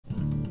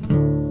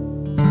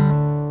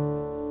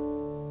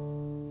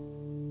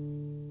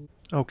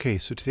Okay,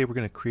 so today we're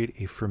going to create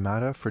a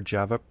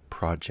Firmata4Java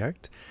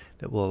project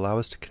that will allow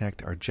us to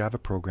connect our Java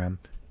program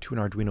to an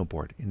Arduino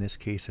board, in this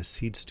case a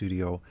Seed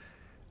Studio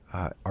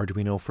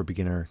Arduino for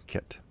Beginner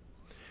kit.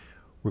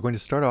 We're going to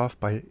start off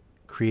by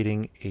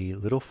creating a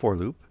little for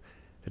loop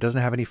that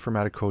doesn't have any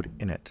Firmata code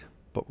in it,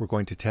 but we're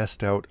going to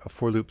test out a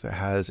for loop that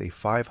has a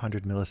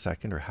 500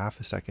 millisecond or half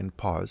a second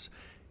pause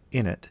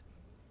in it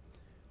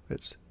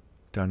that's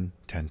done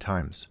 10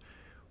 times.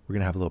 We're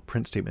going to have a little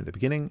print statement at the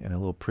beginning and a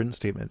little print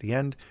statement at the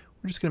end.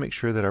 We're just going to make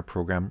sure that our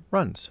program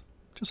runs,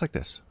 just like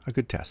this, a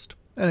good test.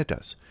 And it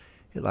does.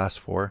 It lasts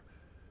for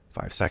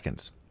 5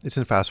 seconds. It's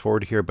in fast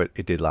forward here, but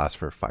it did last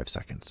for 5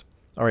 seconds.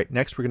 All right,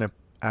 next we're going to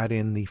add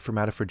in the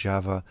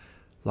Firmata4Java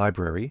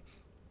library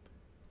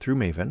through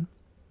Maven,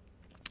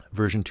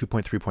 version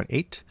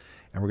 2.3.8,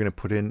 and we're going to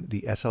put in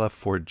the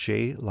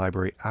SLF4j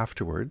library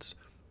afterwards,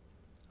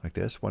 like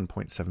this,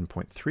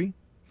 1.7.3.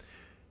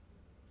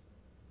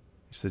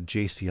 It's the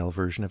JCL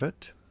version of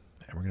it,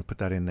 and we're going to put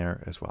that in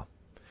there as well.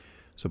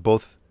 So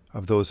both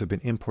of those have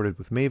been imported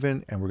with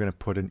Maven, and we're going to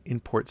put an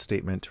import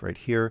statement right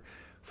here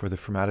for the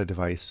Firmata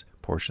device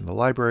portion of the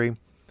library,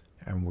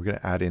 and we're going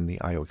to add in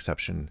the IO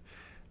exception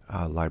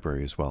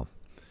library as well.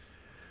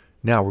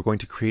 Now we're going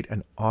to create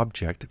an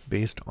object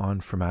based on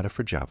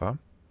Firmata4Java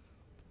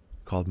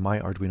called my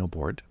Arduino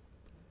board,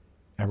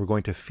 and we're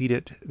going to feed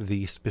it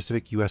the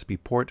specific USB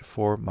port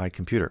for my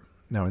computer.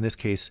 Now in this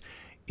case,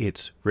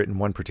 it's written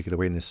one particular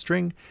way in this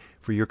string.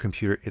 For your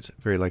computer, it's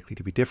very likely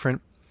to be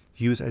different.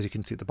 Use, as you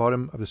can see at the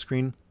bottom of the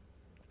screen,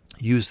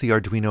 use the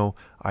Arduino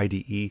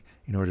IDE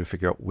in order to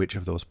figure out which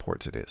of those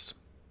ports it is.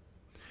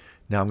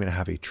 Now I'm going to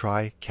have a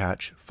try,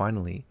 catch,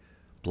 finally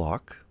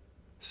block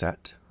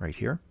set right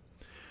here,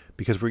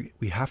 because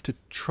we have to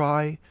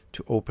try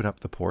to open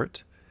up the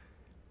port.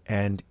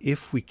 And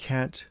if we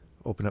can't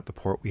open up the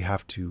port, we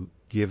have to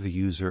give the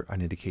user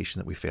an indication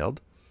that we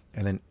failed.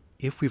 And then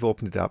if we've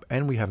opened it up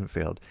and we haven't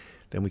failed,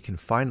 then we can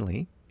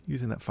finally,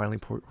 using that finally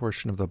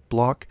portion of the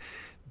block,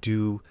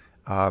 do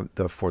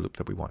the for loop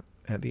that we want.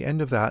 And at the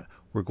end of that,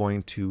 we're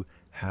going to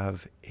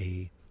have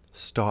a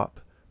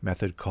stop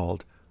method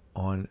called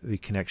on the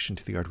connection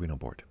to the Arduino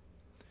board.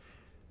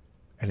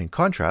 And in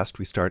contrast,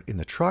 we start in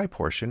the try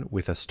portion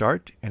with a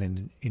start and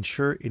an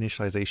ensure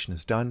initialization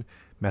is done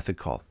method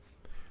call,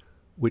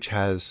 which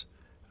has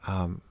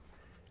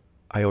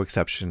IO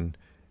exception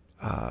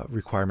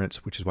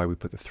requirements, which is why we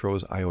put the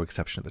throws IO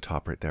exception at the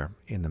top right there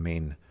in the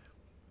main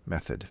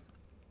method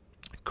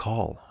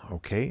call.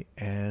 Okay,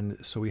 and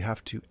so we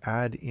have to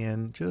add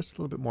in just a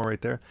little bit more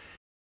right there.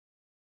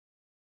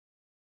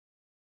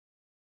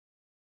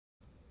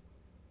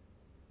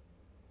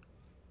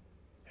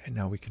 And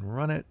now we can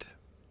run it.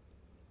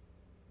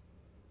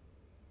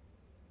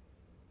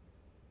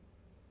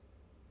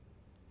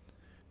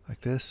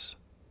 Like this.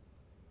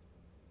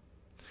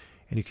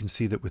 And you can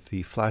see that with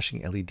the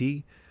flashing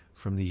LED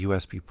from the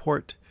USB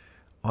port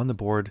on the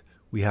board,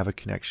 we have a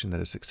connection that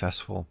is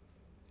successful,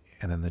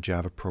 and then the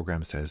Java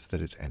program says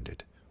that it's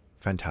ended.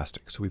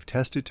 Fantastic. So we've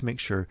tested to make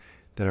sure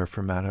that our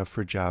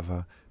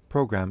Firmata4Java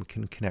program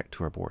can connect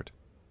to our board.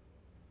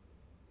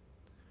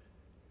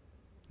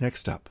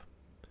 Next up,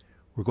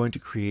 we're going to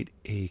create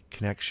a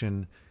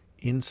connection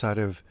inside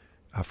of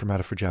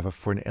Firmata4Java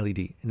for an LED.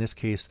 In this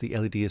case, the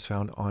LED is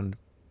found on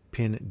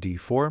pin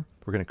D4.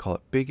 We're going to call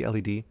it Big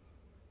LED,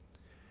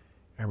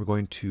 and we're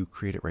going to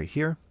create it right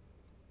here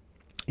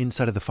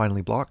inside of the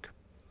finally block.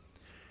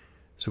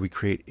 So we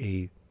create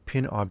a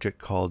pin object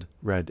called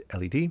red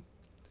LED,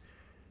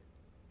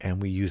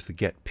 and we use the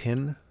get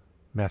pin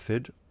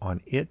method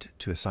on it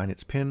to assign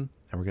its pin,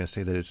 and we're going to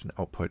say that it's an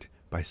output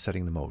by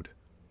setting the mode.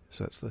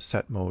 So that's the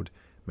set mode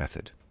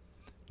method.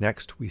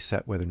 Next, we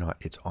set whether or not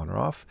it's on or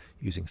off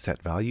using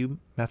set value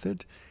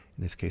method.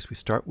 In this case, we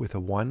start with a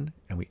 1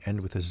 and we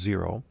end with a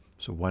 0.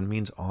 So 1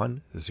 means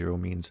on, 0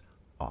 means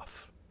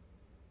off.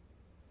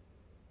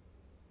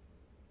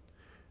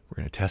 We're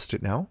going to test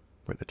it now.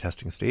 We're at the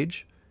testing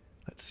stage.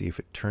 Let's see if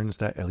it turns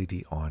that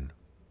LED on.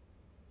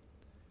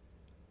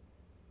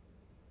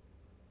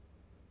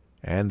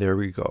 And there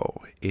we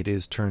go. It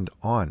is turned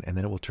on, and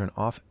then it will turn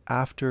off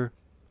after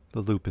the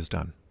loop is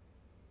done.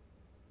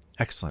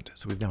 Excellent.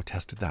 So we've now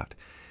tested that.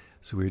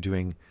 So we're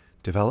doing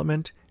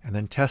development and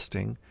then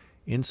testing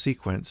in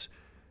sequence,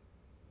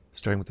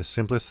 starting with the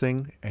simplest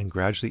thing and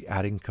gradually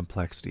adding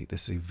complexity.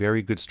 This is a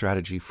very good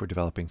strategy for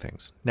developing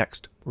things.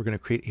 Next, we're going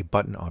to create a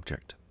button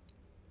object.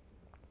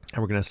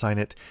 And we're going to assign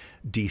it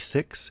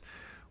D6,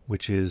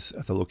 which is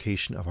the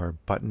location of our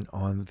button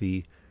on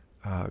the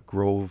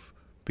Grove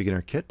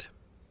Beginner Kit.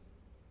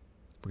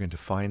 We're going to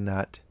define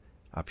that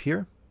up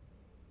here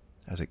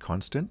as a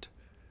constant.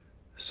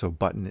 So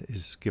button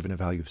is given a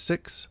value of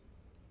 6.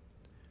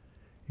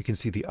 You can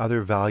see the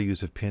other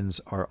values of pins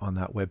are on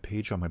that web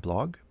page on my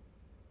blog.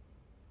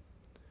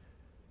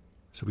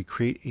 So we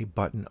create a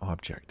button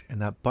object, and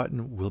that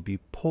button will be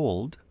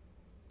pulled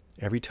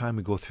every time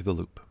we go through the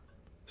loop.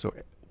 So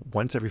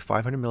once every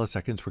 500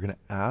 milliseconds, we're going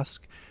to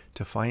ask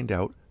to find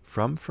out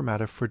from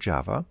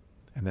Firmata4Java,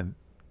 and then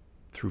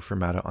through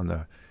Firmata on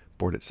the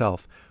board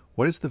itself,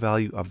 what is the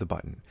value of the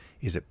button?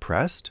 Is it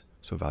pressed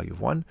so a value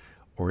of 1,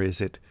 or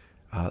is it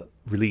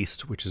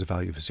released, which is a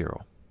value of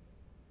 0.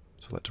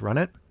 So let's run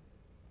it.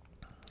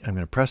 I'm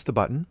going to press the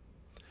button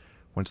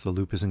once the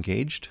loop is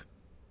engaged.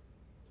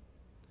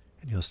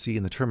 And you'll see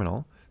in the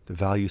terminal, the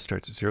value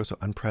starts at 0, so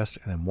unpressed,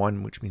 and then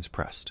 1, which means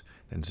pressed.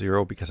 Then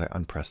 0 because I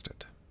unpressed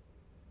it.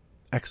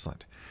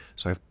 Excellent.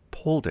 So I've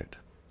pulled it.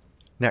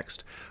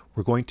 Next,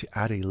 we're going to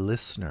add a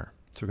listener.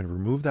 So we're going to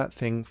remove that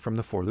thing from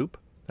the for loop,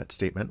 that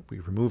statement. We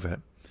remove it.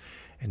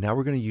 And now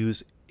we're going to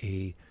use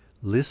a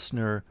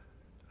listener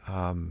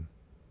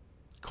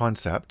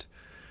concept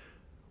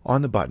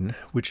on the button,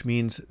 which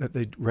means that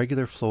the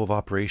regular flow of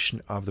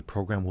operation of the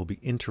program will be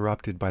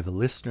interrupted by the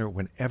listener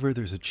whenever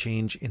there's a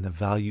change in the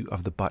value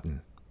of the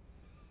button.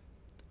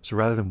 So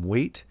rather than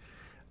wait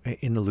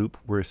in the loop,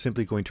 we're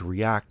simply going to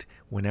react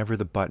whenever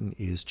the button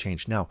is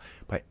changed. Now,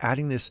 by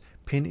adding this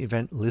pin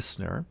event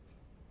listener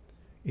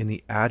in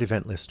the add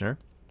event listener,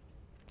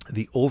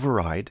 the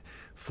override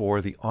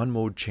for the on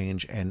mode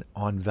change and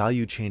on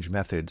value change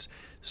methods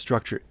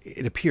structure,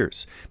 it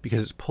appears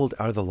because it's pulled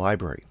out of the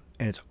library.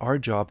 And it's our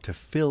job to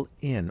fill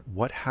in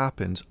what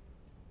happens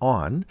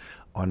on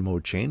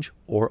mode change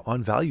or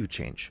on value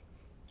change.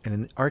 And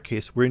in our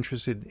case, we're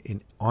interested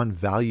in on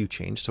value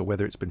change, so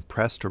whether it's been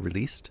pressed or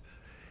released.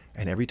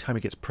 And every time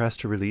it gets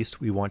pressed or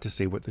released, we want to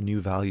say what the new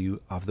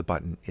value of the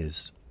button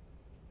is.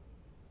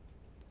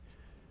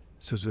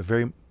 So it's a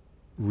very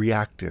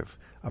reactive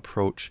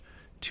approach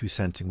to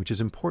sensing, which is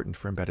important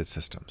for embedded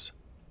systems.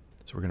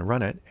 So we're going to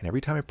run it, and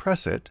every time I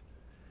press it,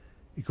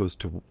 it goes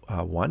to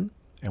 1.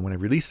 And when I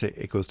release it,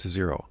 it goes to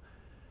 0.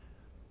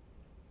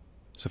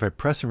 So if I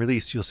press and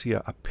release, you'll see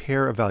a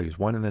pair of values,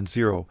 1 and then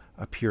 0,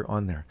 appear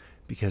on there.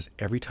 Because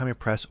every time I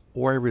press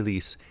or I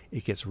release,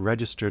 it gets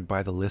registered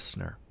by the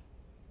listener.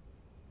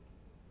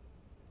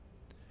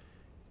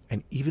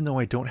 And even though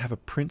I don't have a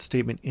print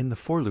statement in the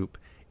for loop,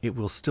 it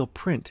will still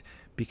print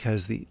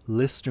because the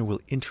listener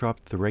will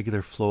interrupt the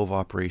regular flow of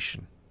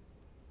operation.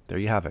 There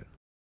you have it.